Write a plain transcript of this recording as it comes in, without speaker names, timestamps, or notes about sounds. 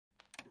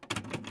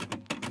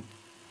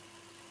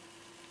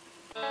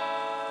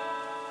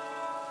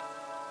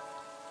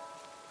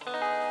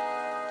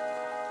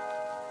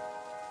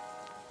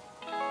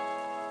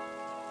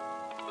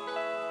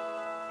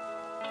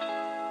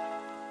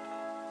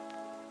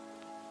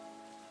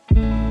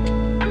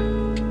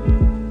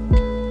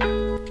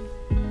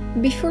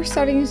Before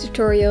starting the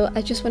tutorial,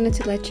 I just wanted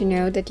to let you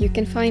know that you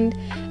can find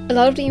a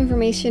lot of the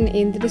information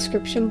in the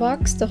description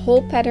box. The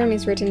whole pattern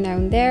is written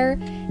down there,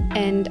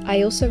 and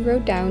I also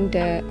wrote down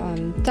the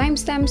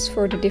timestamps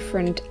for the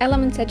different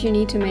elements that you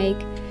need to make.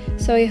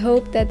 So I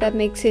hope that that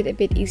makes it a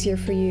bit easier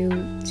for you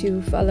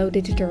to follow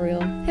the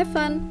tutorial. Have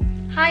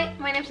fun! Hi,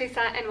 my name is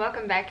Lisa and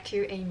welcome back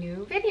to a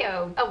new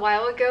video. A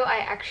while ago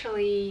I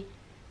actually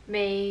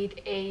made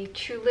a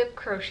tulip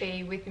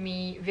crochet with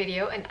me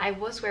video, and I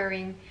was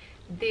wearing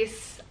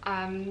this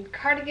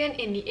cardigan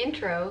in the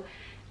intro,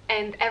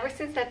 and ever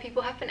since that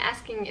people have been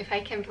asking if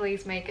I can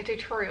please make a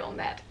tutorial on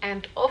that,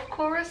 and of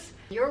course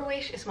your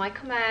wish is my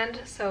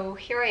command, so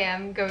here I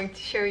am going to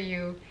show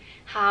you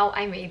how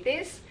I made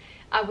this.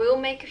 I will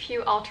make a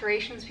few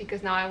alterations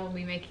because now I will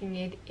be making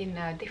it in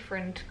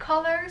different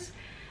colors.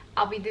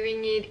 I'll be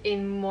doing it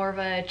in more of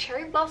a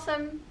cherry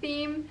blossom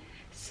theme,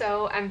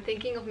 so I'm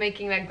thinking of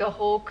making like the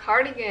whole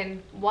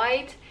cardigan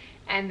white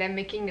and then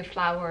making the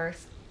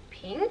flowers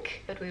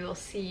pink, but we will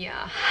see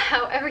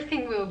how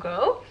everything will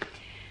go.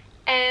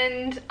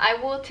 And I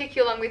will take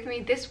you along with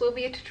me. This will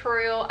be a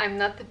tutorial. I'm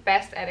not the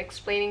best at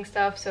explaining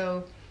stuff,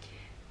 so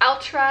I'll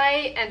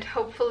try and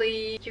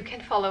hopefully you can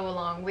follow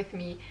along with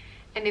me.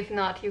 And if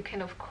not, you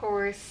can of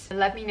course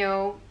let me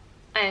know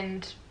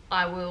and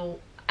I will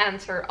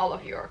answer all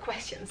of your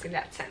questions in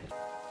that sense.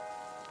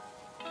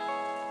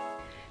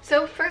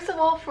 So first of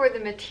all, for the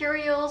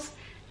materials,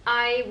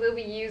 I will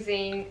be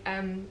using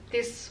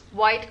this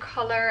white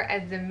color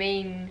as the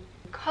main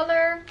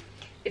color.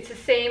 It's the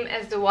same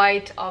as the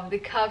white of the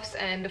cuffs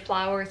and the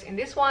flowers in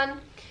this one.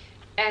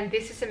 And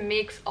this is a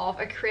mix of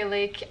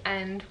acrylic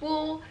and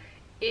wool.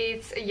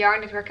 It's a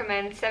yarn that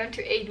recommends 7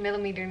 to 8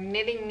 millimeter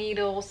knitting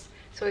needles,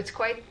 so it's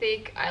quite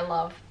thick. I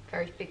love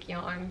very thick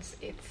yarns.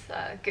 It's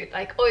good.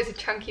 Like always, the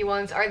chunky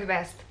ones are the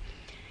best.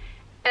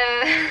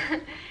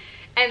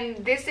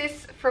 And this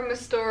is from a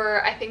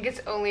store, I think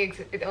it only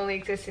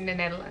exists in the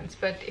Netherlands,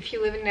 but if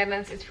you live in the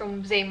Netherlands, it's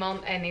from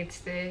Zeeman and it's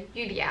the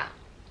Julia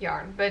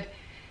yarn. But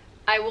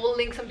I will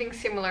link something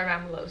similar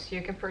down below so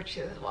you can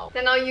purchase it as well.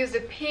 Then I'll use the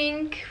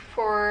pink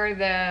for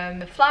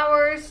the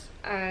flowers,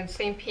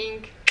 same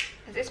pink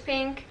as this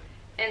pink.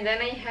 And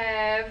then I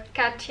have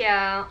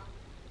Katia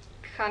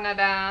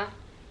Canada,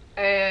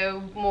 a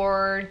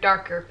more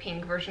darker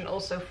pink version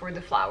also for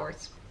the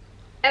flowers.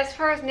 As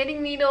far as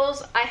knitting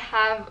needles, I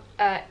have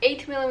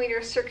 8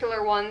 millimeter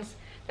circular ones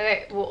that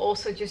I will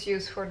also just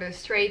use for the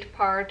straight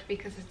part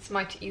because it's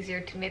much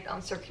easier to knit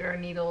on circular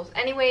needles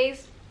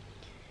anyways.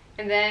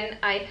 And then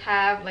I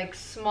have like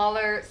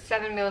smaller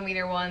 7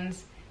 millimeter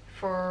ones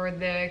for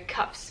the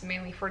cuffs,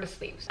 mainly for the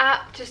sleeves.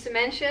 Just to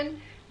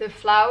mention, the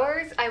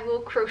flowers, I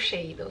will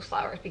crochet those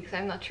flowers because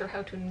I'm not sure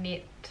how to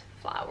knit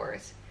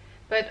flowers.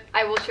 But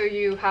I will show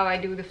you how I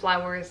do the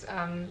flowers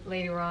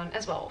later on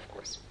as well, of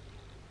course.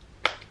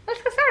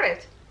 Let's get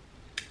started.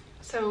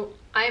 So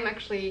I'm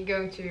actually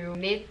going to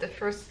knit the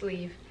first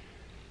sleeve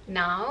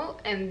now,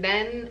 and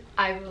then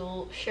I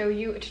will show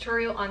you a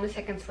tutorial on the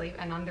second sleeve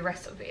and on the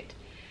rest of it.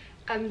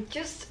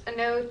 Just a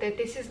note that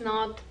this is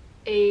not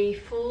a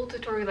full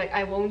tutorial. Like,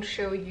 I won't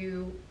show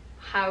you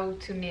how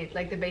to knit,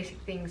 like the basic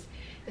things.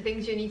 The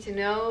things you need to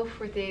know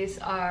for this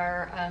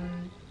are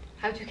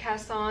how to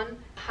cast on,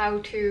 how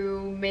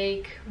to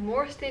make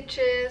more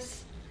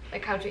stitches,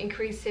 like how to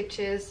increase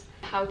stitches,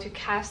 how to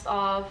cast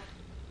off,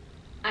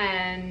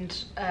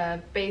 and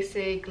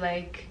basic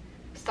like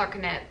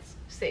stockinette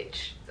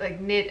stitch,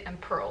 like knit and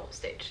purl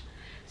stitch.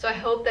 So I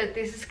hope that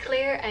this is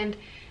clear, and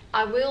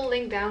I will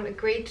link down a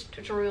great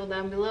tutorial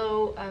down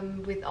below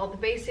with all the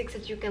basics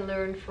that you can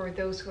learn for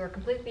those who are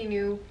completely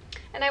new.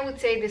 And I would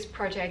say this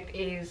project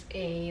is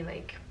a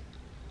like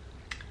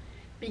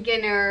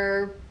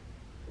beginner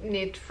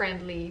knit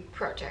friendly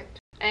project,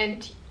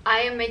 and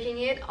I am making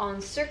it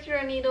on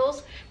circular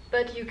needles,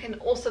 but you can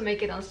also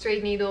make it on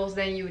straight needles.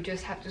 Then you would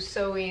just have to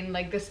sew in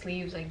like the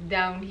sleeves like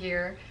down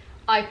here.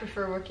 I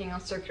prefer working on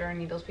circular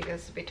needles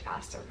because it's a bit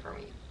faster for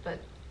me, but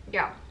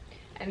yeah.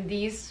 And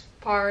these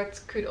parts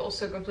could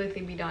also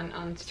completely be done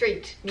on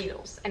straight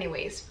needles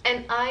anyways.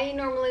 And I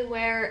normally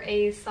wear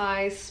a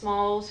size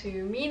small to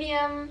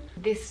medium.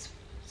 This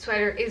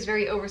sweater is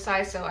very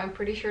oversized, so I'm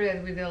pretty sure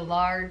that with a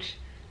large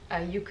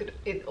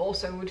it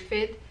also would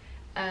fit.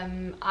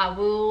 I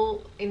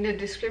will in the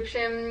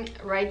description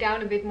write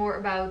down a bit more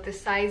about the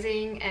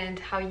sizing and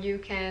how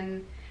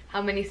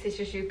many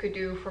stitches you could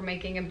do for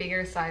making a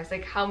bigger size,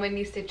 like how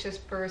many stitches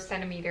per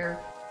centimeter.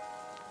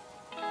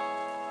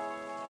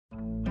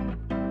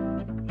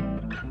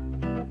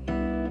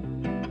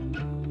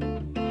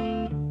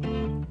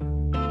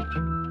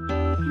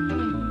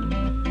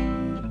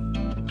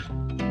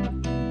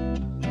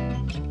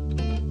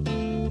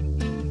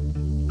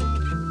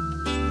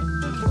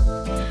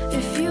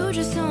 If you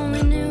just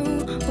only knew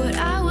what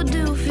I would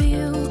do for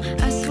you,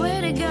 I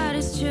swear to God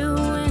it's true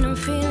when I'm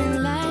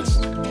feeling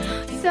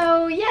latched.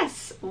 So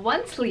yes,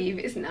 one sleeve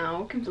is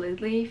now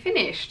completely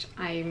finished.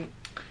 I'm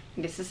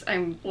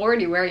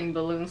already wearing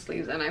balloon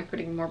sleeves and I'm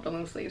putting more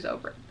balloon sleeves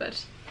over it,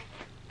 but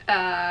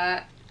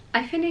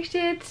I finished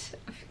it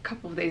a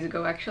couple of days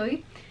ago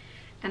actually.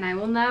 and I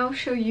will now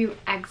show you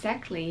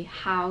exactly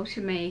how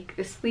to make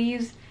the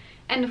sleeves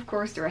and of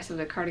course the rest of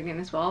the cardigan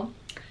as well.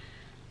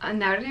 And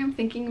now that I'm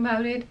thinking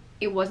about it,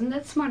 it wasn't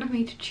that smart of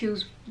me to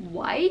choose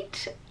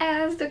white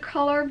as the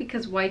color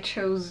because white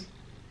shows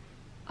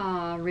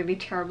really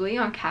terribly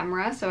on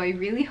camera, so I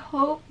really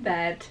hope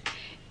that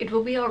it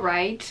will be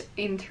alright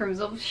in terms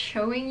of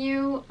showing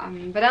you,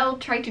 but I'll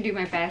try to do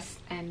my best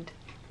and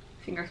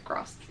fingers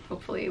crossed,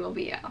 hopefully it will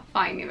be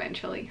fine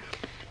eventually.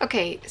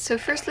 Okay, so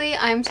firstly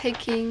I'm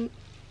taking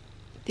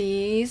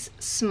these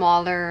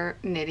smaller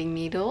knitting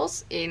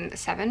needles in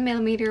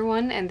 7mm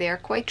one, and they are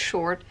quite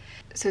short,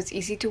 so it's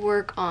easy to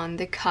work on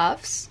the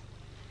cuffs.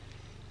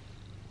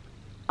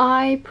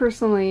 I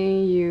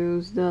personally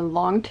use the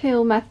long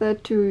tail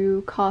method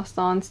to cast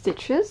on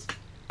stitches,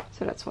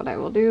 so that's what I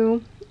will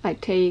do. I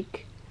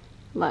take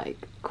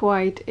like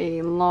quite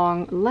a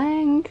long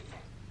length.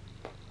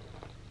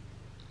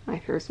 I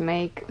first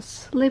make a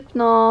slip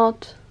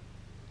knot.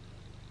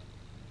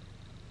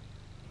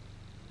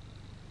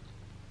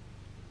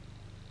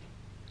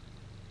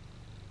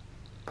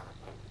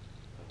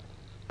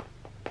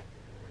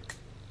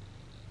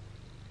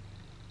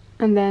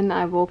 And then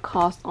I will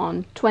cast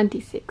on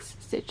 26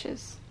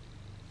 stitches.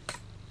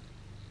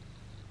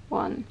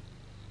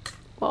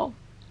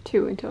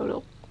 2 in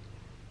total.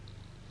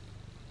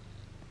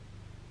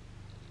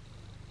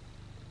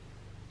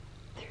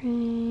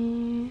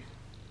 Three,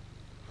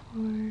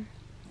 4.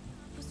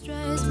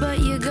 Stress, but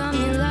you got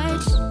me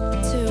lights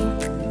too.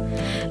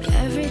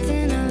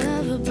 Everything I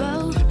love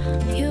about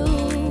you,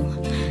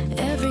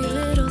 every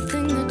little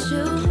thing that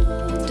you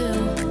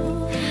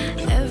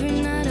do.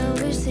 Every night I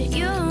wish that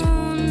you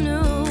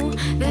knew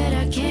that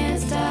I can't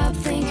stop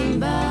thinking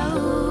about.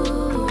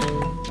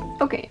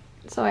 Okay,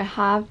 so I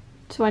have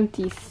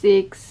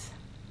 26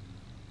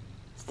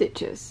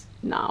 stitches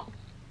now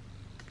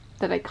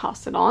that I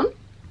casted on.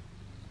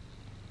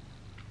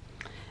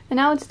 And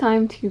now it's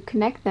time to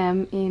connect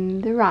them in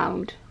the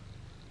round.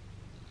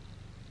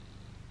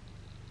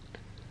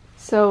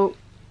 So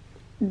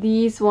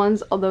these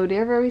ones, although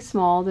they're very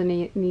small, the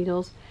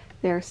needles,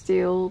 they're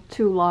still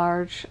too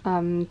large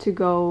to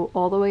go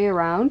all the way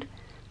around.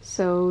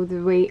 So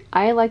the way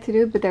I like to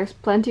do it, but there's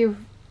plenty of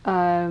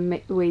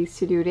ways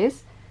to do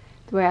this.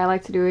 The way I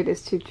like to do it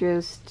is to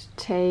just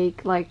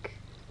take,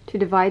 to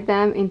divide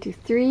them into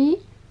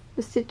 3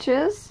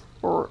 stitches,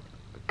 or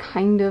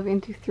kind of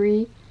into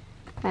 3.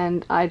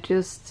 And I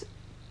just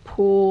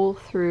pull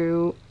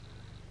through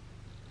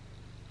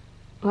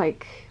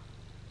like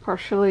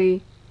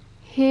partially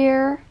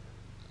here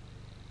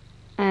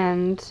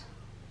and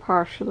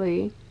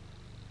partially.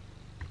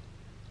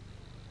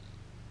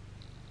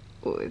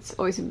 Oh, it's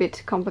always a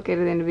bit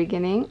complicated in the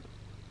beginning,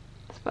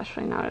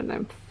 especially now that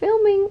I'm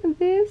filming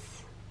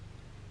this.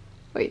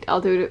 Wait, I'll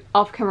do it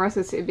off camera so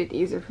it's a bit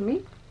easier for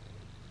me.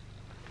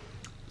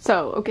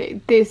 So,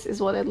 okay, this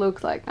is what it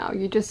looks like now.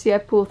 You just see I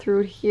pull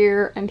through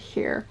here and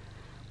here.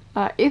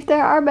 If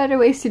there are better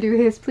ways to do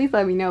this, please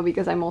let me know,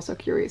 because I'm also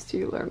curious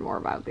to learn more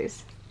about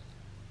this.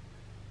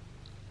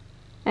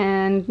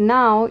 And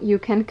now you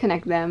can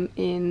connect them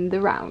in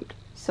the round.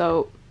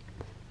 So,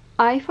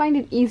 I find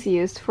it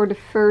easiest for the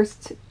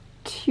first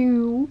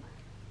 2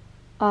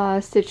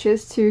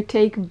 stitches to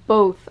take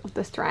both of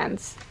the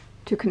strands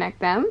to connect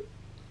them.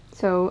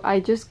 So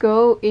I just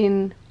go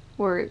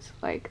inwards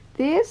like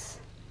this.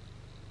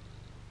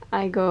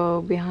 I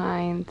go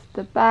behind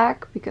the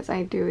back because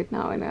I do it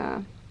now in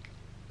a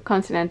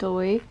continental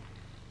way,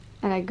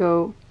 and I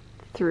go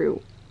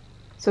through.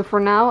 So for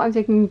now I'm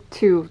taking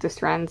 2 of the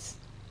strands,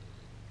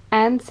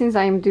 and since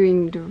I'm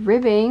doing the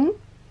ribbing,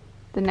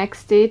 the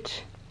next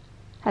stitch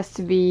has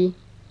to be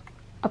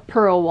a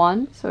purl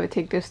one. So I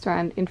take this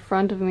strand in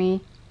front of me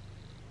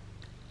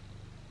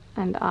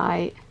and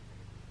I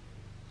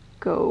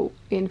go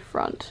in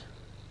front.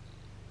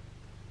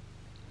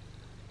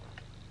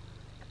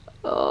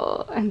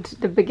 And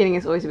the beginning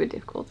is always a bit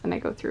difficult, and I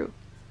go through.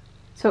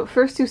 So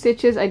first 2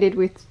 stitches I did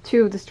with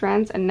 2 of the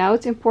strands, and now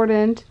it's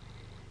important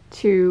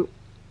to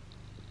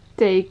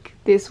take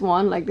this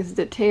one, like this is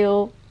the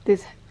tail,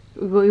 this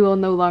we will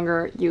no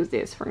longer use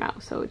this for now.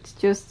 So it's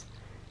just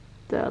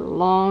the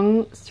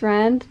long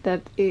strand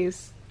that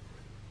is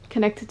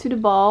connected to the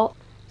ball.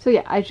 So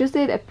yeah, I just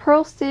did a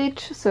purl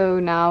stitch, so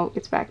now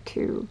it's back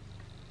to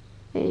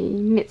a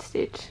knit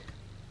stitch.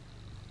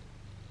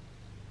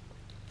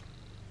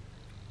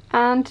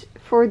 And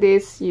for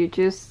this you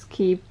just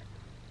keep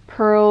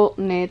purl,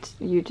 knit,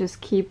 you just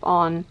keep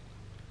on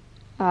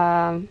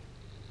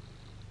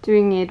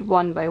doing it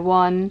one by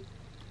one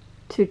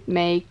to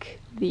make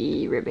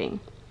the ribbing.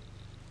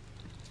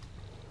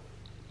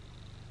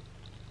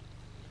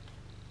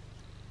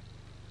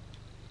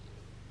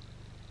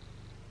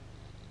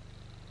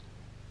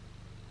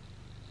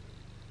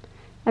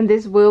 And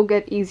this will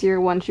get easier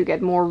once you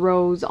get more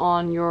rows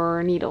on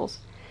your needles.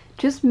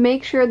 Just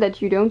make sure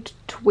that you don't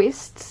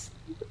twist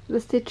the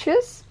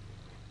stitches.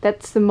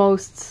 That's the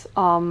most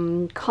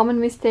common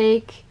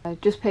mistake.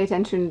 Just pay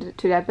attention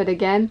to that. But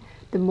again,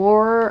 the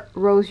more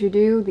rows you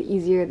do, the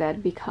easier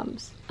that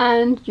becomes.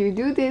 And you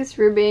do this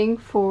ribbing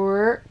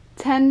for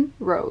 10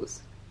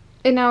 rows.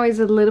 And now it's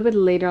a little bit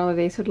later on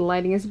the day, so the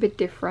lighting is a bit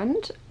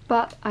different,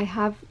 but I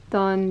have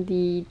done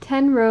the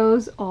 10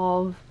 rows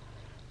of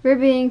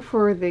ribbing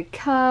for the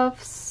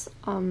cuffs.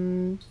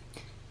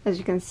 As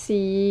you can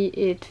see,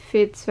 it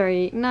fits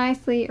very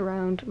nicely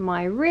around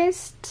my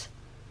wrist.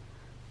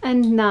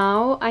 And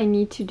now I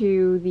need to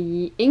do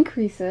the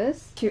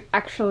increases to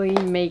actually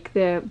make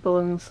the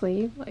balloon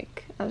sleeve.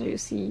 Like, as you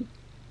see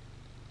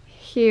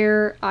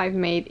here, I've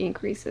made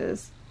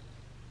increases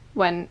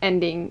when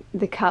ending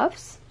the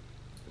cuffs.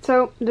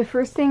 So the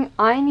first thing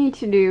I need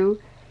to do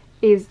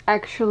is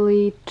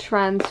actually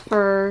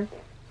transfer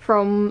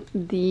from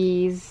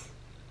these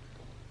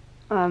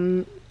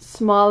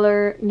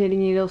smaller knitting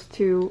needles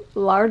to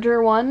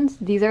larger ones.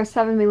 These are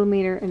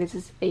 7mm and this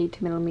is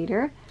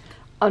 8mm.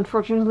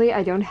 Unfortunately,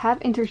 I don't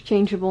have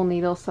interchangeable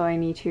needles, so I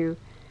need to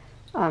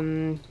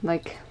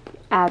like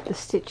add the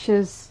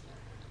stitches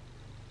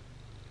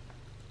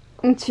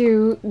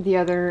into the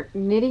other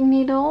knitting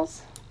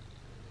needles.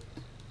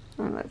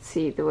 And let's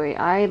see, the way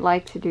I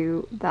like to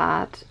do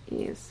that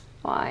is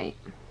by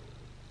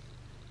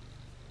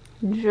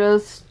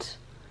just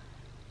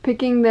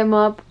picking them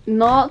up,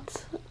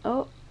 not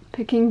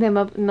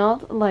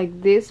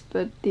like this,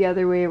 but the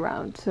other way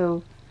around.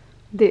 So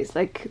this,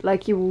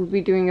 like you would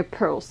be doing a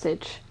purl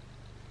stitch.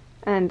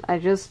 And I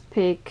just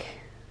pick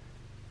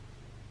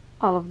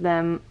all of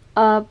them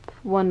up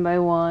one by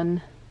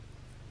one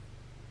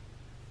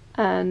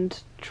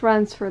and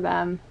transfer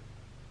them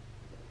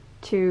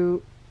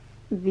to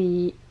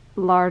the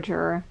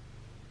larger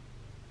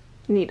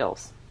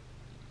needles.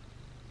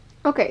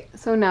 Okay,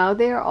 so now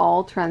they are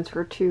all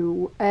transferred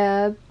to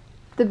the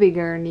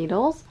bigger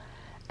needles.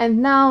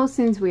 And now,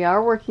 since we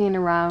are working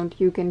around,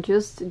 you can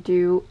just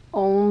do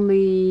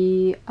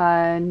only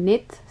a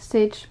knit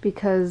stitch,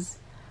 because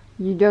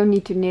you don't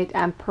need to knit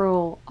and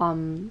purl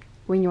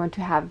when you want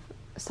to have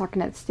a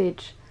stockinette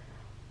stitch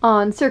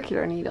on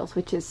circular needles,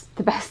 which is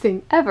the best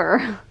thing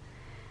ever.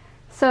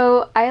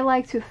 So I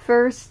like to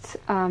first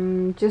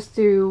just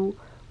do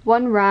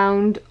one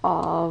round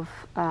of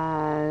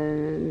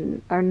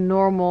a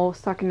normal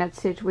stockinette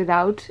stitch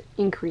without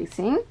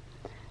increasing,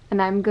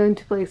 and I'm going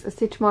to place a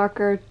stitch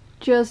marker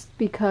just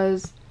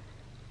because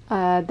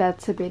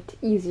that's a bit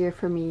easier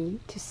for me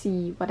to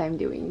see what I'm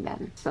doing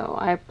then. So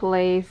I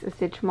place a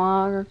stitch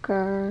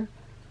marker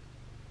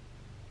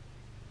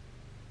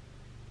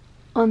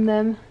on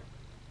them.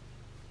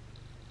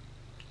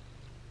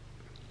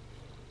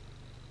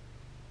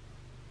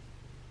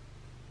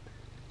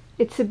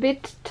 It's a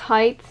bit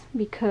tight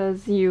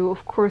because you,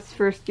 of course,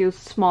 first use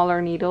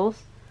smaller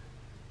needles.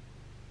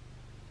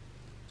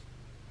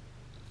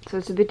 So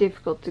it's a bit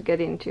difficult to get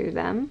into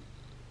them.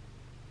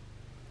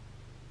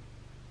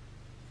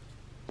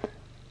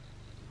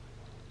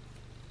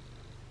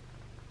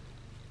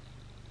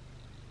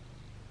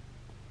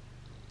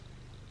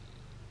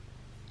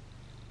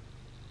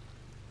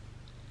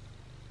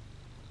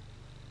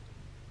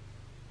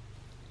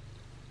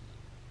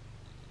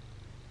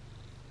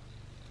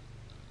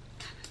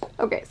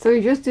 Okay, so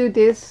you just do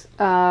this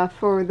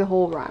for the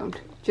whole round,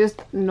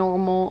 just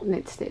normal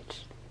knit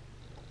stitch.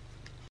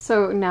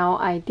 So now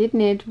I did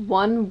knit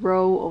one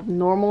row of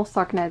normal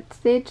stockinette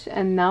stitch,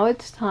 and now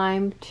it's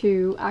time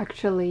to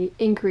actually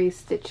increase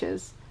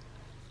stitches.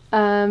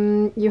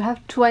 You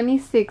have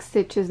 26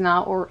 stitches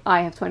now, or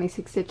I have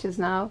 26 stitches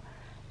now,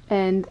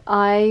 and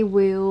I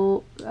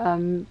will,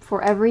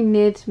 for every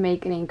knit,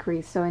 make an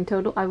increase. So in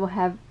total I will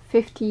have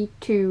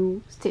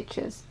 52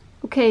 stitches.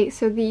 Okay,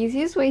 so the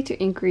easiest way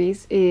to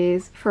increase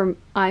is,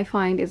 I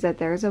find, is that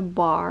there's a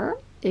bar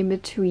in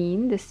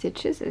between the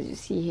stitches, as you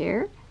see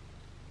here.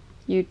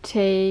 You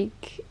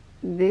take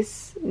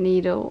this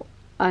needle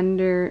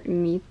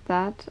underneath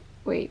that,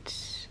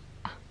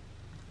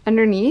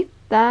 underneath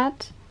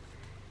that,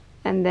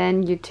 and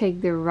then you take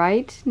the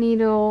right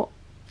needle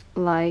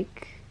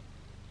like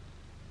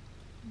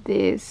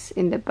this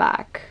in the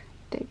back.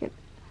 Take it.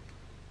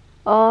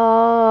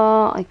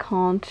 Oh, I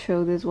can't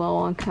show this well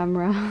on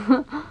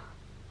camera.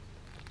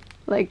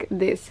 Like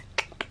this,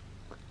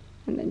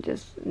 and then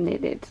just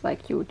knit it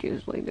like you would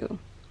usually do.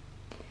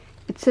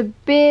 It's a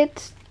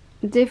bit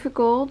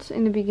difficult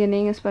in the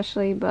beginning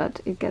especially,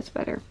 but it gets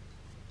better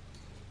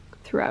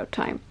throughout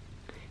time.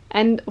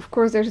 And of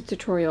course there's a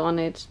tutorial on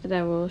it that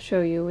I will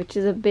show you, which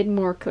is a bit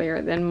more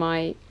clear than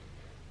my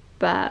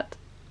bad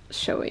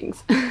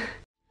showings.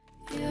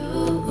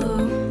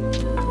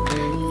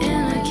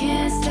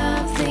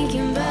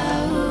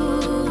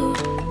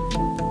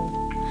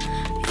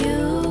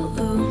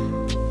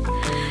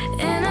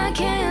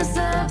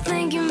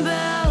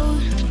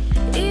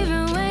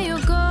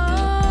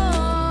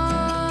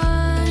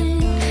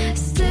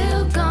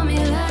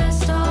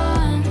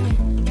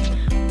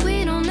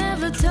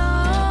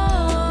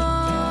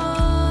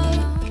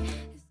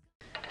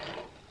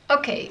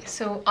 Okay,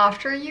 so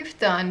after you've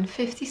done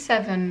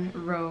 57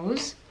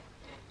 rows,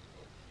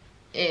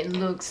 it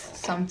looks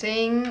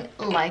something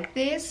like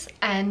this,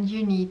 and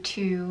you need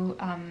to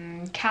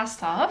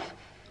cast off.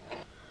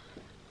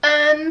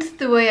 And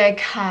the way I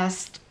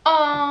cast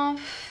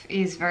off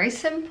is very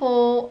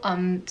simple.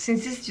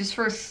 Since it's just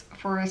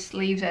for a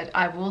sleeve that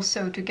I will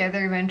sew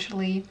together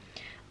eventually,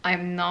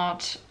 I'm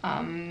not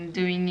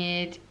doing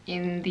it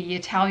in the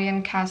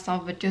Italian cast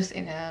off, but just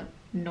in a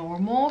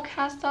normal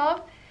cast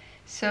off.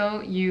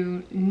 So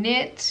you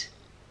knit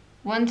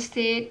one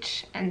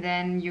stitch and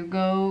then you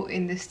go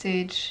in the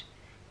stitch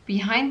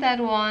behind that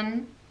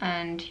one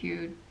and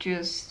you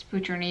just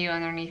put your needle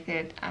underneath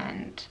it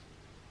and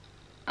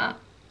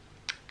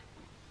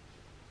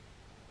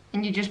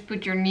you just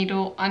put your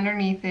needle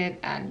underneath it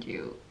and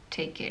you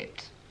take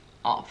it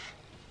off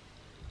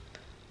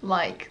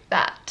like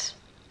that.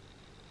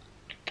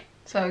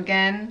 So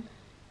again,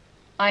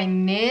 I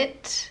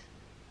knit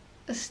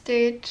a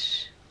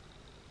stitch,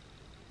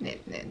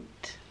 knit,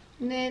 knit,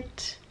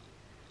 knit.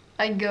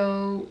 I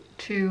go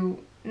to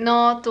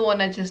not the one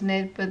I just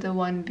knit, but the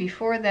one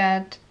before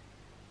that,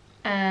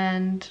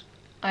 and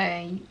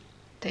I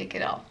take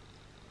it off.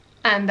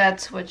 And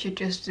that's what you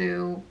just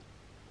do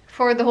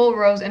for the whole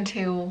rows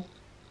until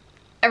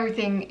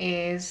everything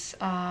is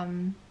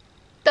done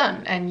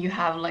and you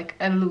have like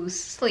a loose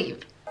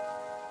sleeve.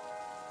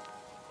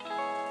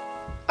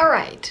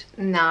 Alright,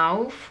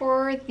 now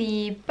for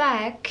the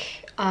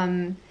back,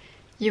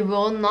 you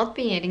will not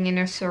be knitting in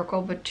a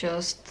circle but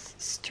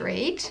just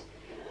straight.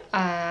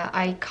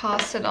 I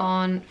casted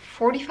on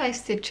 45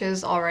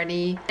 stitches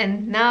already,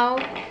 and now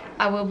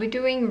I will be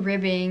doing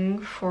ribbing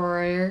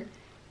for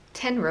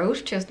 10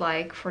 rows, just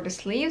like for the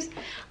sleeves.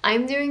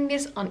 I'm doing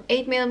this on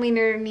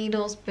 8mm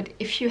needles, but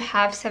if you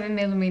have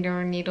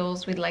 7mm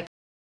needles with like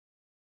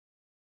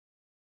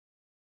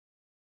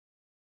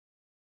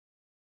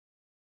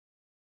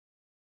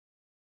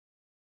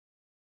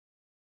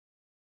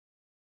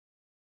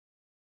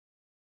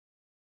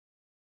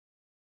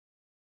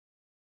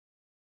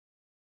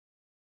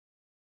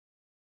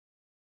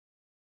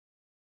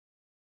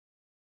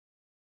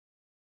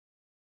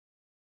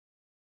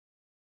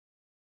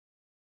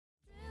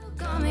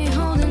Got me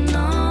holding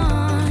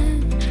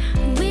on.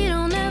 We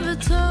don't ever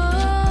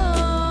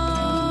talk.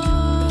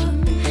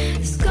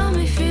 It's got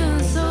me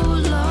feeling so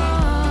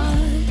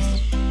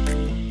lost.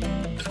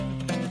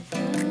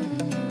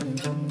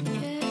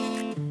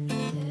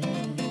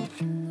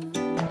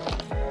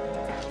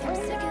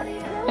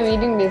 I'm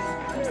eating this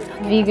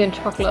vegan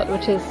chocolate,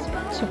 which is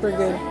super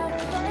good.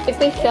 If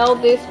they sell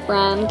this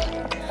brand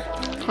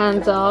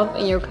hands off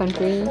in your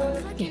country,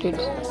 you should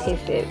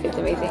taste it. It's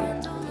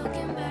amazing.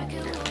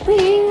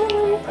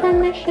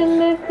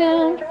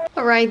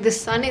 Alright, the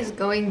sun is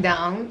going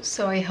down,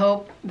 so I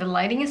hope the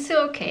lighting is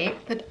still okay.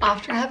 But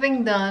after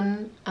having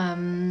done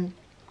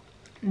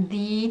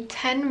the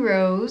 10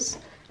 rows,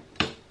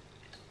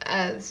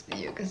 as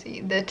you can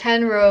see, the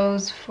 10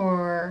 rows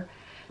for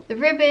the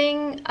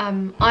ribbing,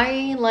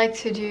 I like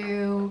to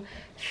do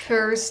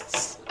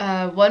first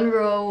one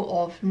row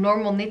of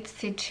normal knit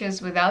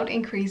stitches without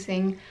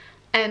increasing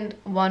and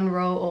one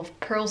row of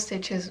purl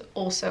stitches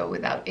also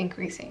without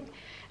increasing.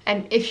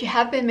 And if you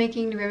have been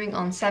making the ribbing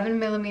on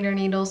 7mm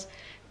needles,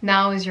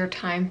 now is your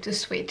time to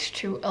switch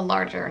to a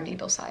larger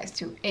needle size,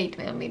 to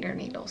 8mm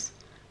needles.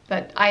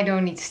 But I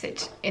don't need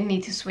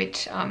to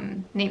switch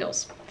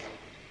needles.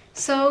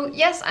 So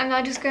yes, I'm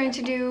now just going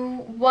to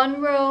do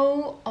one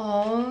row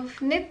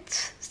of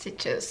knit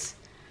stitches,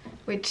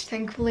 which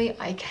thankfully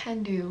I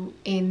can do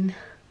in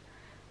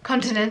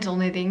continental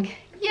knitting.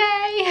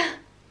 Yay!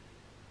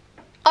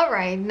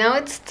 Alright, now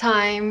it's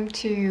time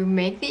to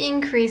make the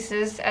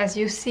increases. As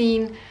you've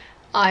seen,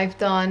 I've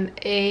done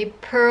a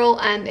purl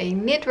and a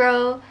knit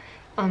row,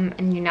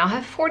 and you now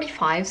have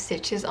 45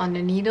 stitches on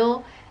the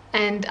needle,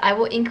 and I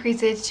will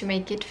increase it to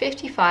make it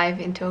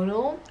 55 in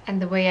total.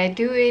 And the way I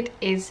do it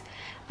is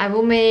I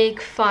will make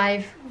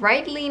 5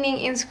 right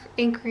leaning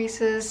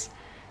increases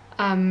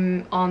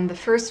on the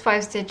first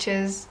 5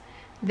 stitches,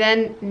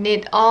 then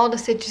knit all the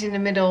stitches in the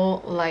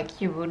middle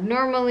like you would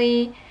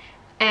normally,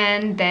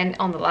 and then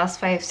on the last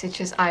 5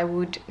 stitches I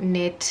would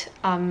knit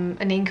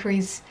an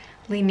increase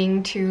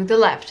leaning to the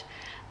left.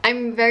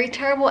 I'm very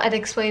terrible at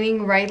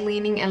explaining right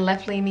leaning and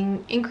left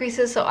leaning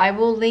increases, so I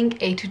will link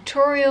a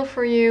tutorial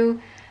for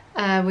you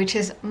which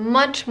is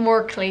much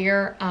more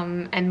clear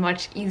and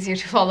much easier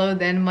to follow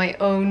than my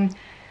own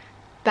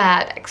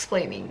bad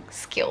explaining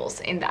skills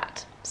in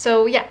that.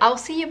 So yeah, I'll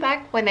see you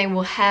back when I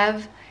will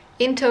have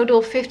in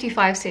total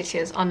 55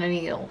 stitches on the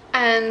needle.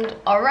 And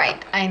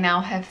alright, I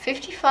now have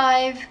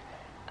 55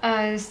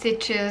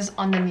 stitches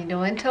on the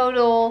needle in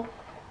total,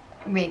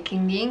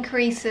 making the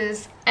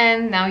increases,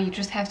 and now you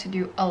just have to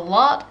do a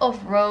lot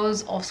of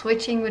rows of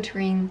switching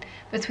between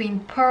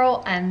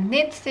purl and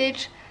knit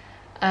stitch,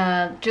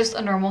 just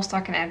a normal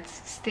stockinette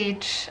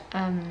stitch.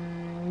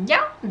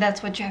 Yeah,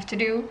 that's what you have to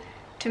do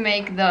to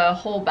make the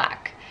whole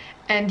back.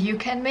 And you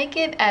can make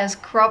it as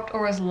cropped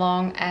or as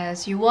long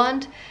as you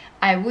want.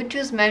 I would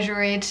just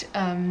measure it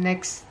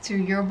next to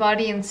your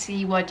body and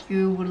see what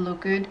you would look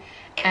good.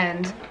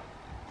 And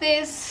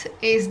this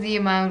is the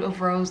amount of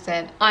rows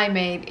that I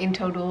made in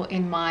total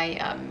in my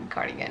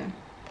cardigan.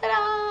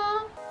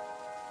 Ta-da!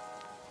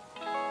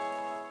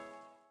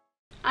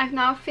 I've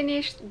now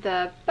finished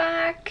the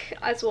back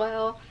as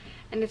well,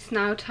 and it's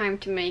now time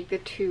to make the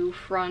two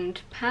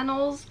front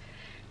panels.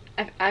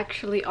 I've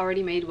actually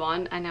already made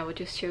one, and I will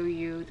just show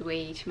you the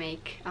way to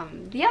make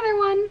the other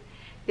one.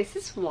 This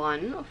is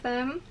one of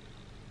them.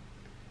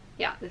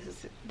 Yeah, this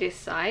is this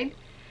side.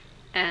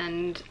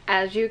 And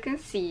as you can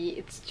see,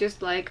 it's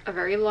just like a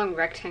very long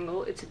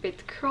rectangle. It's a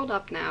bit curled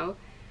up now,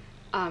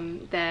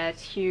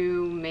 that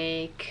you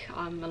make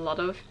a lot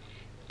of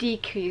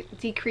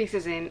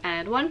decreases in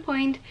at one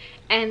point,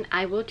 and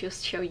I will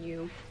just show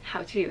you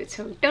how to do it,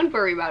 so don't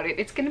worry about it,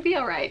 it's gonna be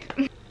alright.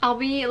 I'll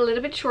be a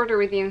little bit shorter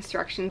with the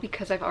instructions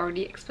because I've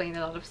already explained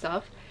a lot of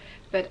stuff,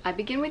 but I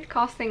begin with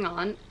casting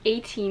on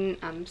 18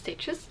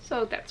 stitches,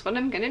 so that's what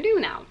I'm gonna do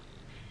now.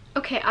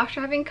 Okay, after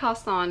having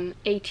cast on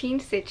 18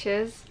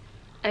 stitches,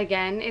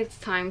 again it's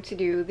time to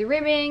do the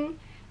ribbing,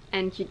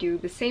 and you do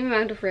the same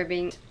amount of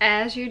ribbing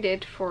as you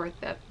did for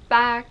the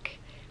back,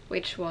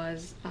 which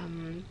was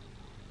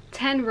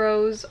 10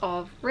 rows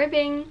of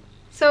ribbing.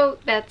 So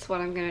that's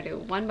what I'm gonna do,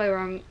 one by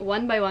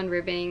one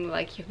ribbing,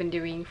 like you've been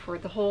doing for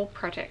the whole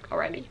project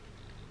already.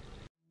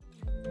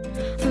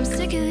 I'm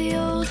sick of the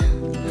old,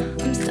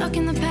 I'm stuck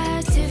in the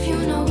past. If you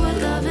know what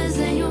love is,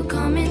 then you'll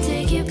come and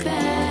take it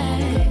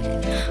back.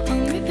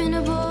 I'm ripping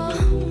a ball,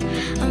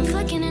 I'm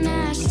flicking an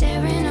ash,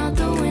 staring out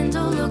the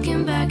window,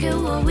 looking back at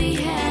what we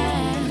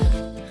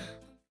had.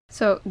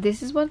 So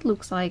this is what it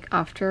looks like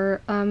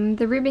after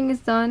the ribbing is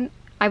done.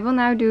 I will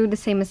now do the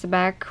same as the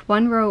back,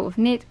 one row of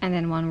knit and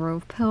then one row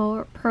of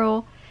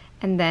purl,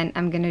 and then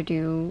I'm gonna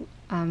do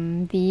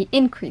the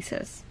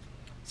increases.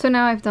 So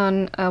now I've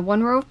done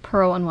one row of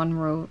purl and one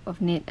row of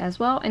knit as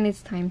well, and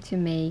it's time to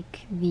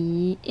make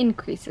the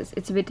increases.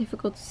 It's a bit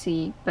difficult to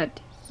see,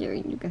 but here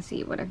you can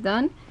see what I've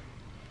done.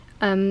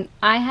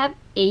 I have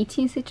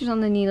 18 stitches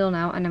on the needle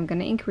now, and I'm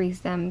gonna increase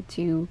them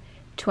to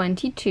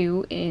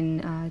 22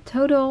 in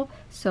total.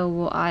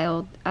 So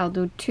I'll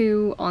do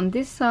 2 on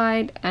this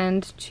side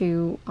and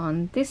 2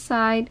 on this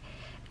side,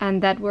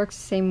 and that works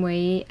the same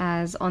way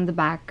as on the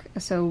back,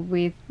 so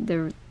with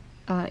the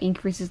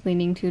increases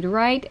leaning to the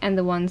right and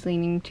the ones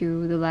leaning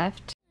to the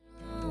left.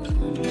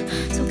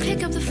 So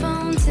pick up the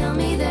phone, tell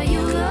me that you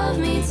love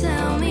me,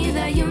 tell me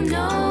that you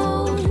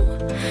know,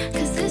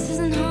 'cause this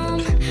isn't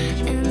home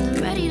and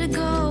I'm ready to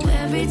go.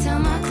 Every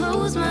time I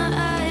close my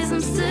eyes,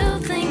 I'm still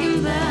thinking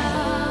about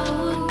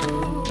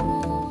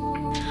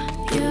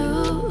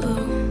you,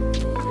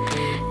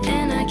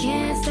 and I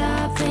can't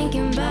stop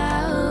thinking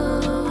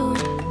about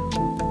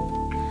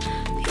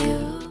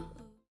you.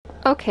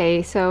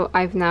 Okay, so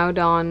I've now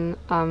done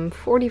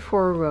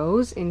 44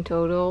 rows in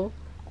total.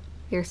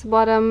 Here's the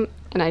bottom,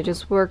 and I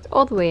just worked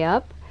all the way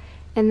up,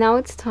 and now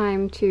it's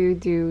time to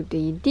do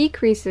the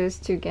decreases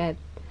to get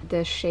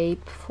the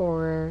shape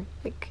for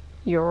like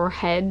your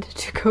head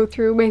to go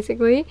through,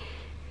 basically.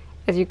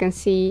 As you can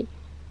see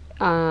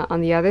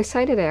on the other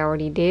side that I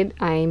already did,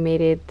 I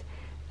made it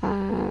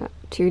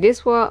to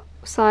this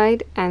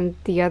side, and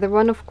the other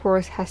one of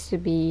course has to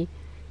be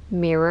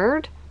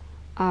mirrored.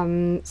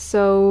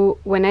 So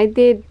when I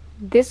did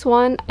this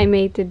one, I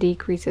made the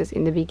decreases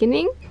in the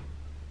beginning,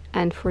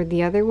 and for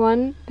the other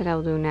one that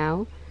I'll do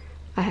now,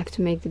 I have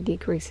to make the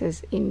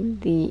decreases in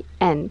the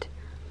end.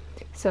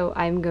 So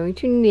I'm going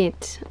to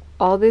knit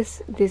all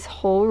this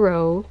whole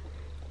row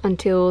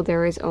until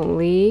there is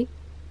only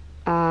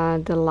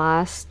the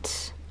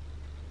last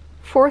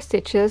 4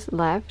 stitches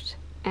left,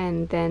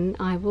 and then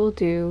I will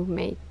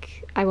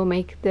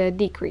make the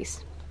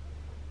decrease.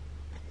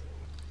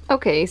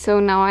 Okay, so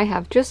now I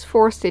have just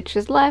 4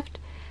 stitches left,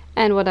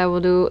 and what I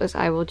will do is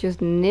I will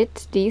just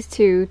knit these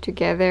two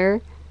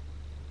together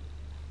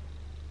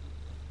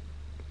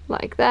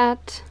like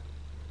that,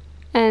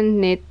 and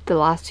knit the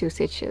last 2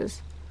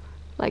 stitches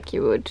like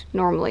you would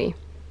normally.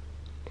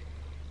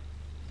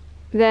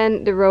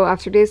 Then the row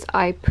after this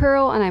I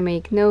purl, and I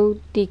make no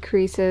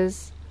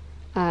decreases.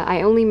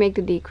 I only make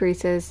the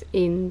decreases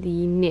in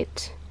the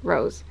knit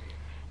rows,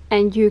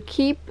 and you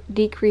keep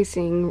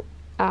decreasing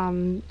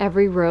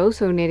every row,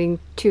 so knitting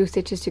 2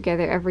 stitches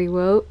together every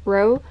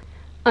row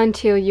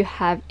until you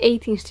have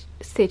 18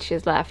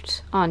 stitches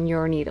left on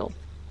your needle.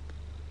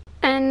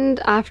 And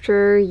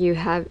after you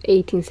have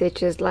 18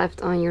 stitches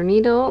left on your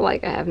needle,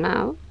 like I have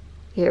now,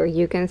 here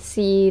you can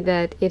see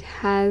that it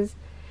has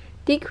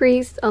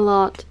decreased a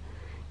lot.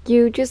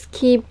 You just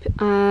keep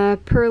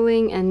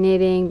purling and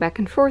knitting back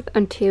and forth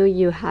until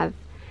you have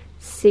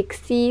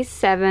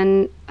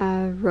 67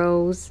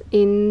 rows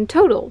in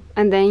total,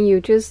 and then you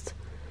just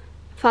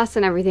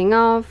fasten everything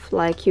off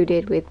like you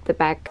did with the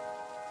back.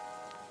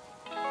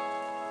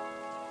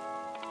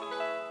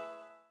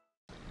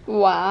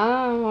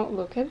 Wow,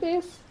 look at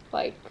this,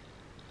 like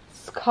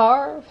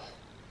scarf.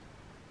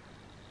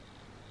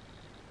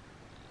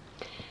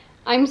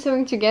 I'm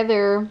sewing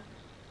together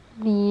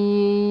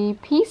the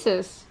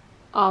pieces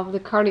of the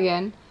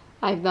cardigan.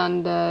 I've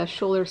done the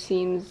shoulder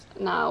seams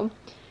now.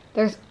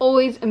 There's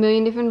always a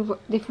million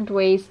different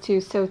ways to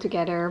sew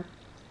together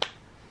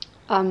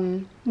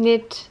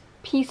knit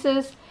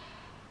pieces,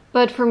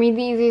 but for me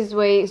the easiest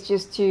way is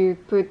just to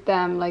put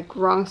them like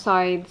wrong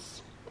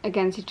sides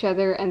against each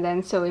other and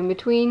then sew in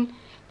between.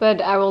 but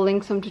I will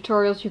link some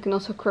tutorials. You can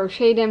also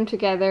crochet them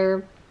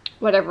together,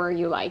 whatever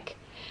you like.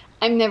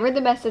 I'm never the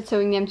best at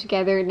sewing them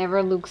together. It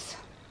never looks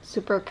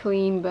super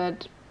clean,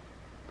 but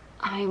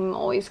I'm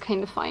always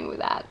kind of fine with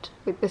that,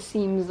 with the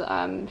seams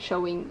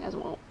showing as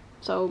well.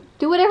 So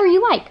do whatever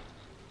you like.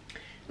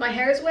 My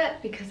hair is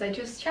wet because I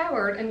just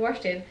showered and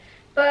washed it,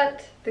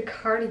 but the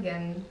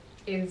cardigan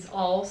is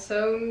all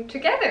sewn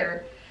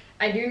together.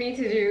 I do need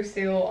to do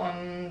still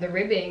on the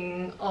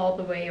ribbing all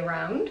the way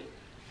around,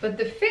 but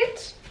the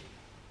fit,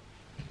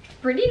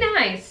 pretty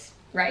nice,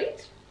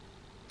 right?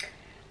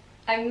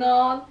 I'm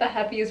not the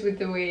happiest with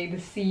the way the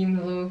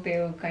seams look.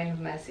 They look kind of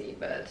messy,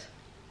 but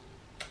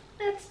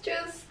let's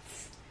just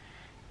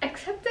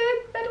accept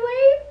it that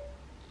way.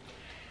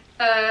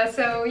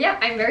 So yeah,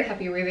 I'm very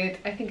happy with it.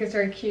 I think it's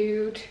very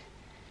cute.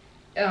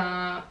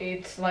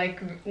 It's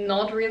like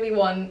not really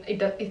one,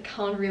 it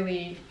can't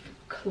really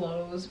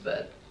close,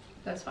 but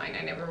that's fine.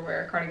 I never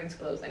wear cardigans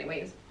closed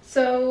anyways.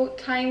 So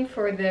time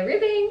for the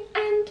ribbing,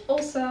 and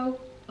also,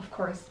 of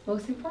course,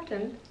 most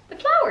important, the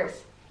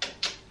flowers.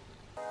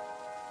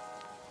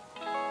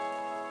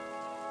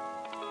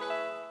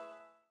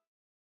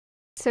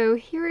 So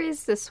here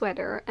is the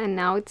sweater, and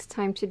now it's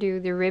time to do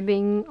the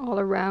ribbing all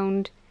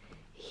around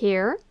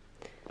here.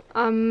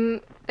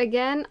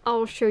 Again,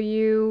 I'll show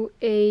you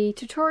a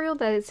tutorial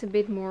that is a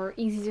bit more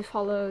easy to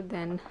follow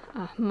than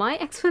my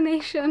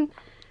explanation,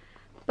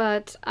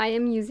 but I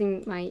am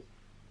using my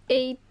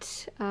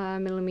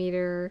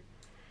 8mm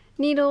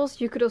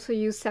needles. You could also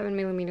use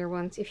 7mm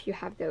ones if you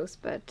have those,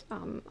 but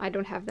I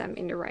don't have them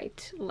in the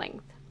right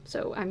length,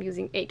 so I'm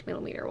using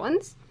 8mm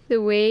ones.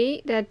 The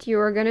way that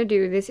you're gonna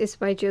do this is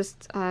by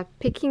just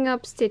picking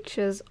up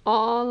stitches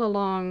all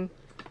along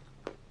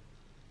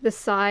the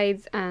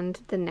sides and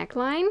the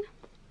neckline.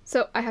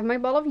 So I have my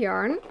ball of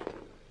yarn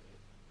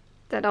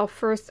that I'll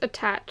first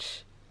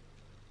attach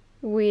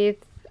with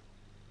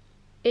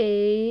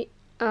a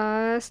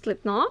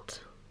slip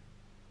knot.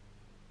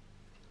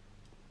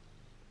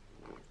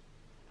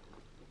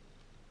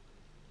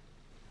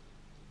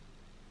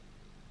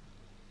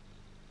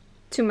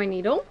 To my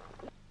needle.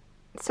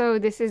 So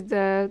this is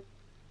the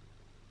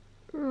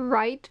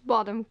right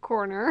bottom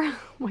corner. Oh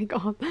my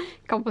god,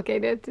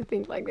 complicated to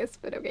think like this,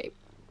 but okay.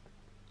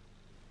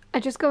 I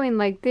just go in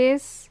like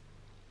this,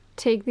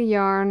 take the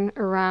yarn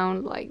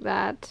around like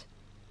that,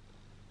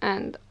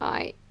 and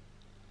I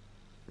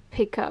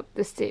pick up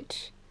the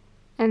stitch.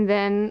 And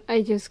then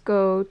I just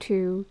go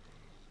to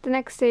the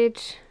next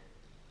stitch,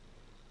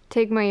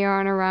 take my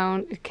yarn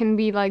around. It can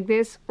be like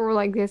this or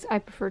like this. I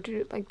prefer to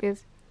do it like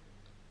this.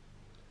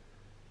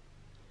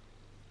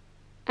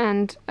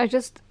 And I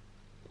just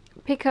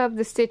pick up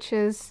the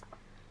stitches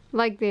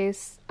like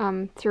this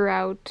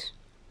throughout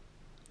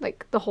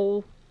like the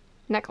whole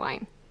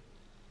neckline.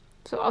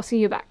 So I'll see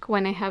you back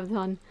when I have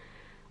done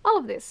all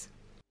of this.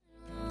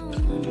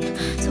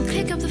 So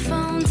pick up the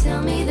phone,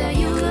 tell me that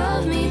you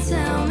love me,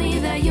 tell me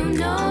that you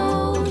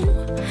know,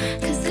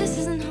 'cause this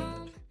isn't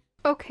home.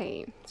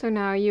 Okay, so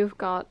now you've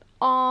got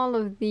all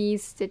of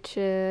these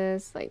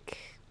stitches like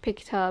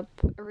picked up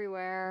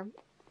everywhere.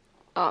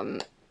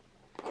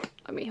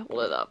 Let me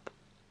hold it up.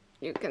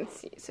 You can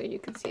see, so you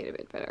can see it a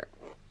bit better.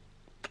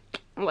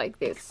 Like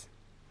this.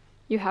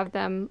 You have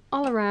them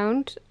all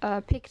around,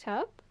 picked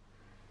up.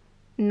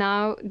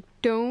 Now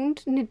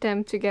don't knit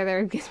them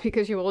together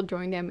because you will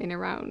join them in a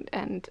round,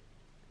 and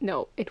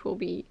no, it will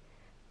be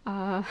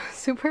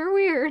super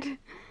weird.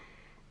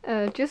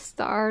 Just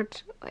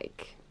start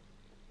like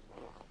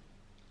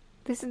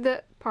this is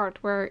the part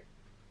where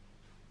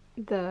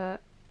the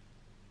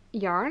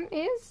yarn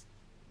is.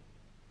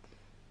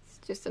 It's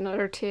just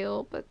another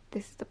tail, but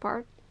this is the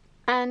part.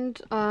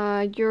 And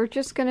you're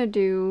just gonna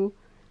do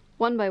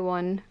one by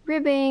one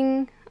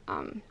ribbing,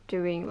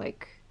 doing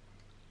like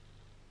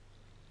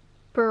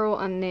purl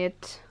and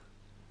knit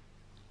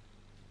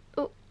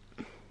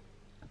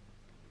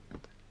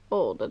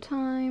all the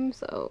time.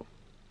 So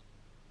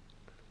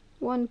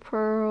one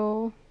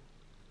purl,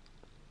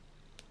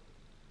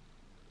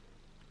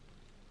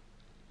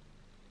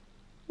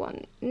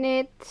 one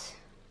knit,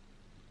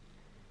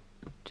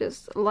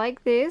 just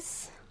like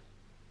this,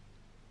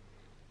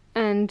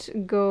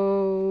 and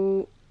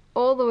go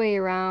all the way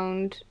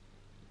around,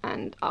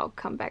 and I'll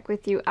come back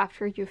with you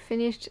after you've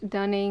finished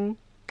donning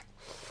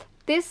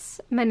this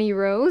many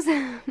rows.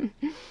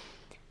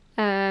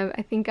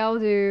 I think I'll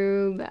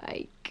do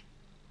like,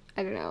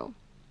 I don't know,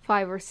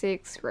 5 or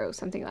 6 rows,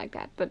 something like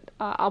that, but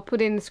I'll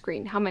put in the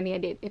screen how many I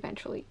did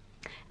eventually,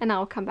 and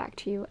I'll come back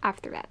to you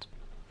after that.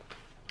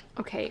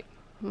 Okay,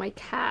 my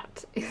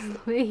cat is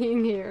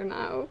laying here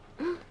now.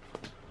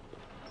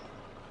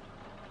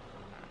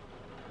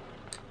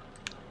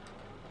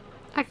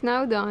 I've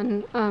now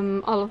done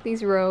all of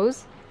these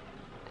rows,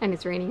 and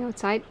it's raining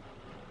outside,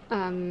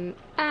 and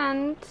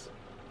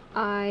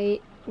I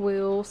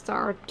will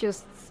start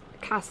just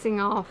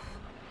casting off.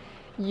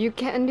 You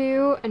can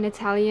do an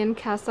Italian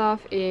cast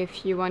off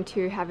if you want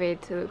to have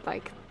it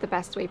like the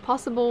best way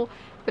possible,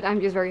 but I'm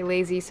just very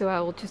lazy, so I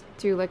will just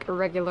do like a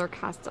regular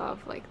cast off,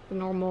 like the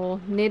normal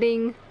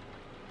knitting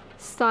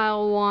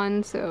style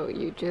one. So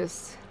you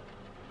just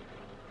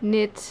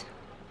knit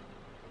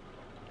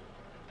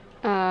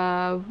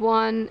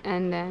one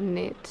and then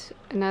knit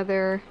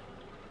another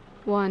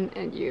one,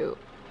 and you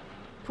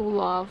pull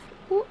off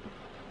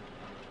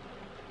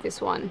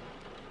this one,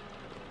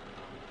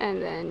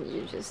 and then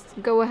you just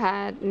go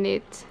ahead,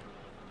 knit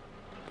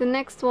the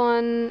next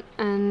one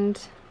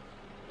and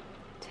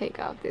take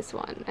off this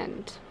one,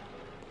 and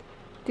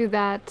do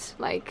that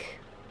like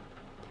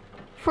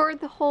for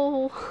the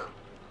whole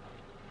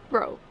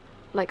row,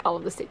 like all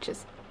of the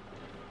stitches.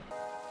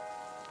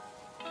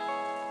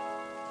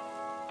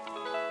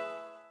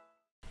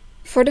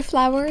 For the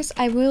flowers,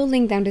 I will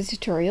link down the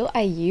tutorial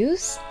I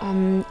use.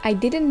 I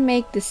didn't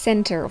make the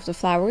center of the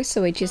flowers,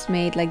 so I just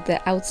made like the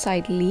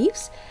outside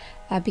leaves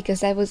because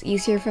that was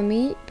easier for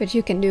me, but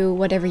you can do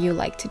whatever you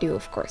like to do,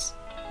 of course.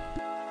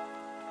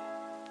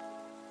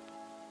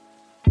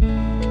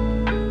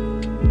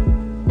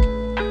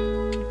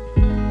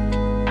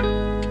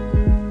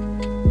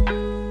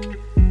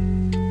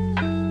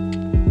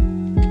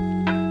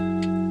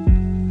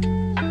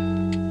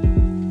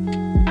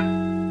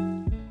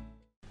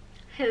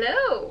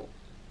 Hello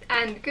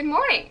and good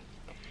morning.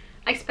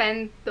 I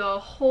spent the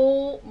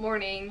whole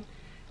morning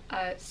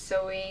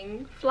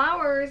sewing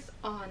flowers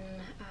on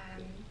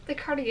the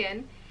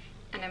cardigan,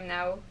 and I'm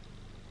now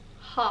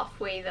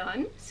halfway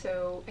done,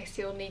 so I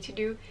still need to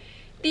do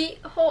the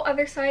whole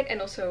other side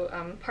and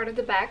also part of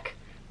the back,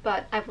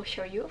 but I will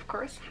show you, of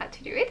course, how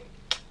to do it.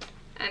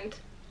 And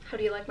how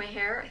do you like my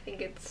hair? I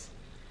think it's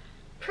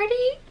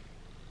pretty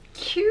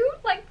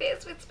cute like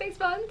this with space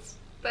buns,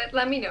 but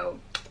let me know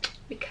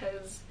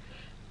because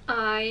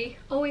I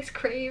always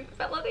crave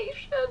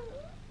validation,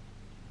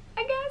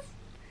 I guess.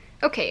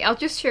 Okay, I'll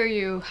just show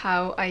you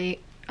how I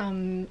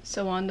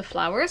sew on the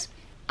flowers.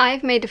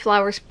 I've made the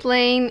flowers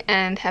plain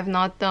and have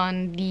not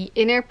done the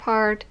inner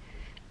part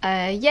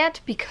yet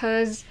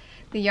because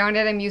the yarn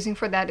that I'm using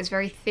for that is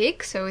very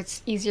thick, so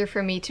it's easier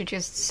for me to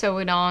just sew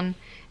it on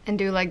and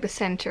do like the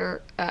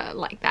center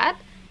like that.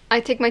 I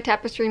take my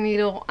tapestry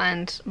needle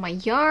and my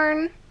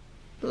yarn.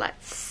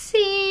 Let's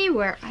see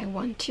where I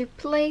want to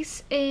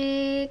place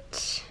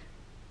it.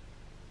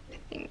 I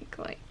think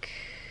like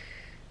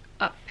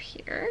up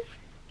here.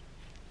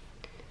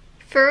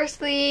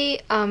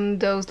 Firstly,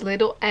 those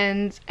little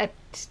ends at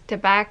the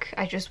back,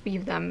 I just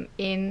weave them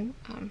in,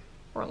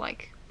 or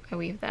like I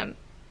weave them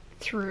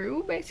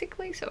through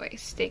basically. So I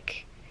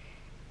stick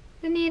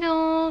the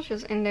needle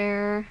just in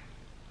there.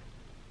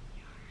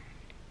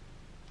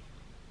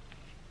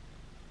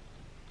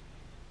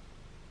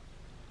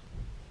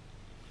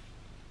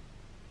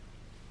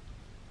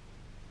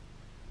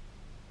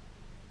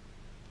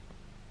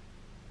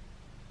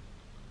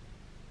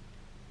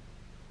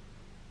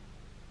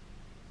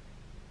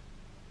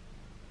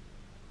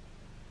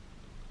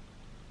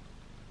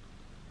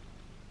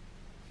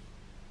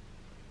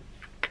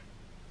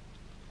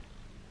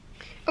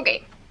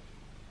 Okay,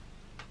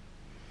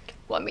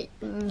 let me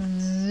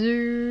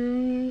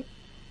zoom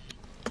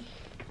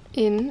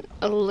in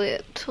a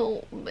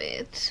little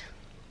bit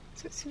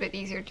so it's a bit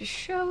easier to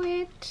show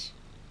it.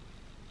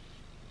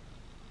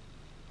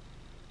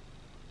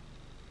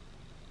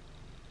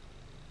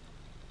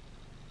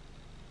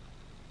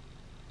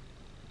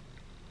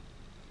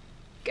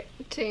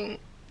 Getting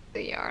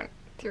the yarn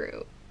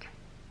through.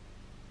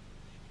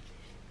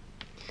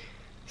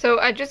 So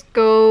I just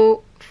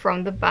go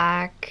from the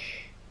back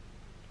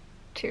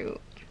to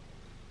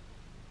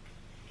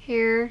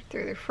here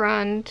through the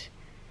front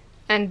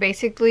and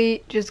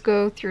basically just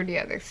go through the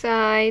other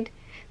side.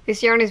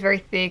 This yarn is very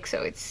thick,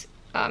 so it's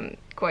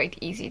quite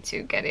easy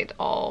to get it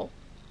all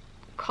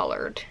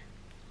colored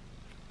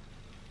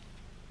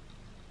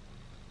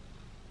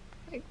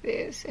like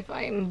this. If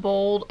I'm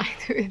bold, I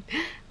do it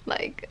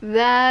like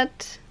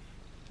that.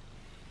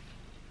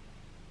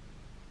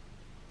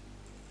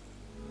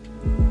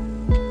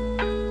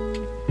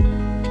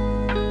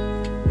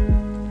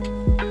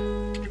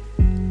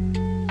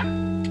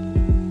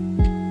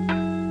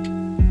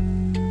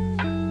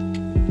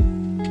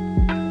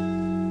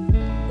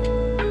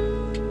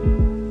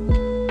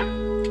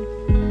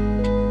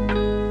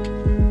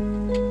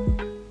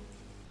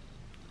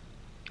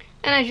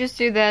 I just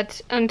do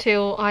that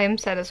until I am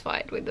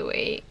satisfied with the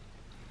way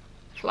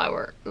the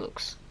flower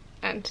looks,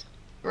 and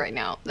right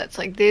now that's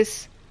like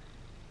this.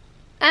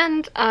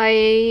 And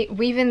I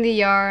weave in the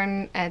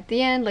yarn at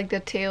the end, like the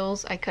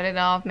tails. I cut it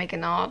off, make a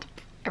knot,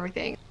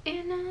 everything.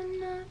 In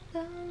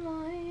another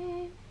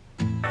life.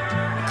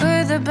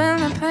 Could have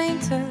been a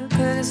painter,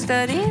 could have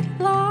studied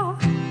law.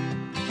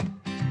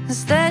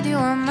 Instead you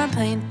are my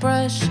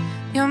paintbrush,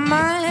 you're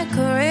my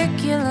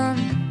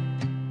curriculum.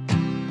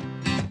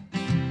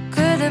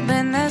 Could have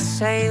been a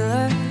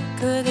sailor,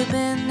 could have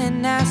been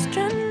an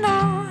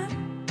astronaut.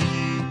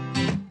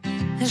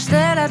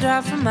 Instead I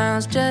drive for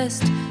miles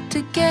just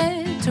to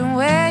get to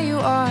where you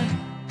are.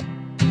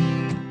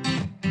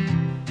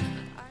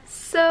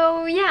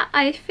 So yeah,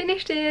 I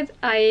finished it.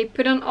 I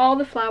put on all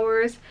the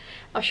flowers.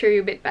 I'll show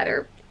you a bit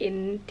better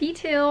in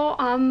detail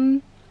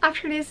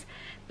after this.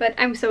 But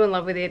I'm so in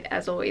love with it,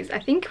 as always. I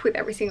think with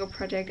every single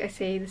project I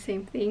say the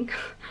same thing.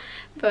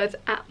 But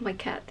my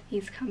cat,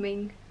 he's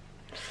coming.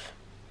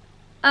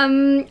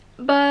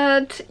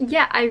 But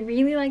yeah, I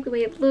really like the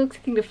way it looks. I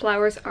think the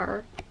flowers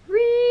are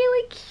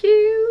really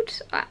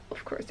cute.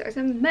 Of course, there's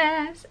a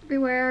mess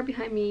everywhere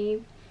behind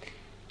me.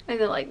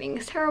 And the lighting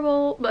is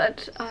terrible,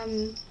 but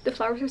the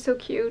flowers are so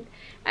cute.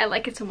 I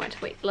like it so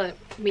much. Wait, let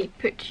me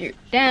put you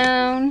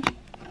down.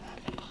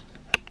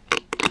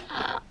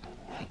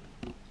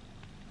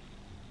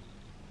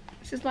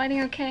 Is this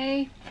lighting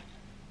okay?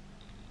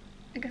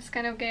 I guess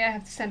kind of okay. I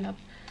have to stand up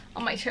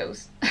on my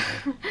toes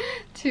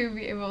to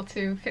be able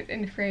to fit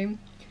in the frame.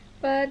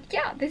 But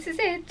yeah, this is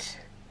it.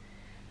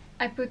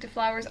 I put the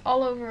flowers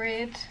all over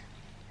it.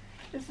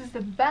 This is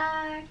the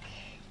back.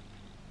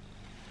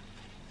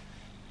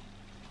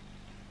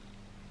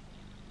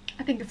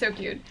 I think it's so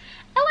cute.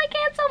 I like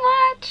it so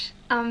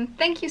much.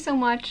 Thank you so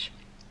much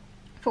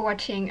for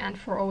watching and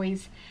for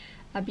always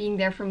being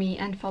there for me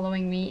and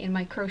following me in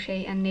my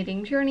crochet and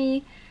knitting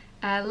journey.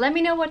 Let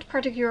me know what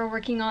project you're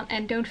working on,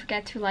 and don't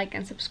forget to like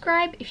and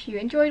subscribe if you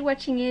enjoyed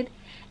watching it.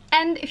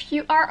 And if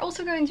you are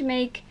also going to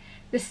make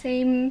the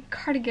same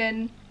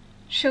cardigan,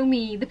 show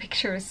me the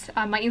pictures.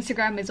 My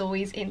Instagram is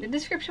always in the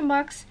description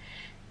box.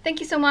 Thank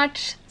you so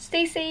much.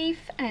 Stay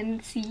safe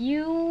and see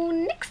you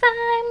next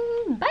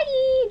time.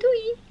 Bye.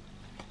 Doei.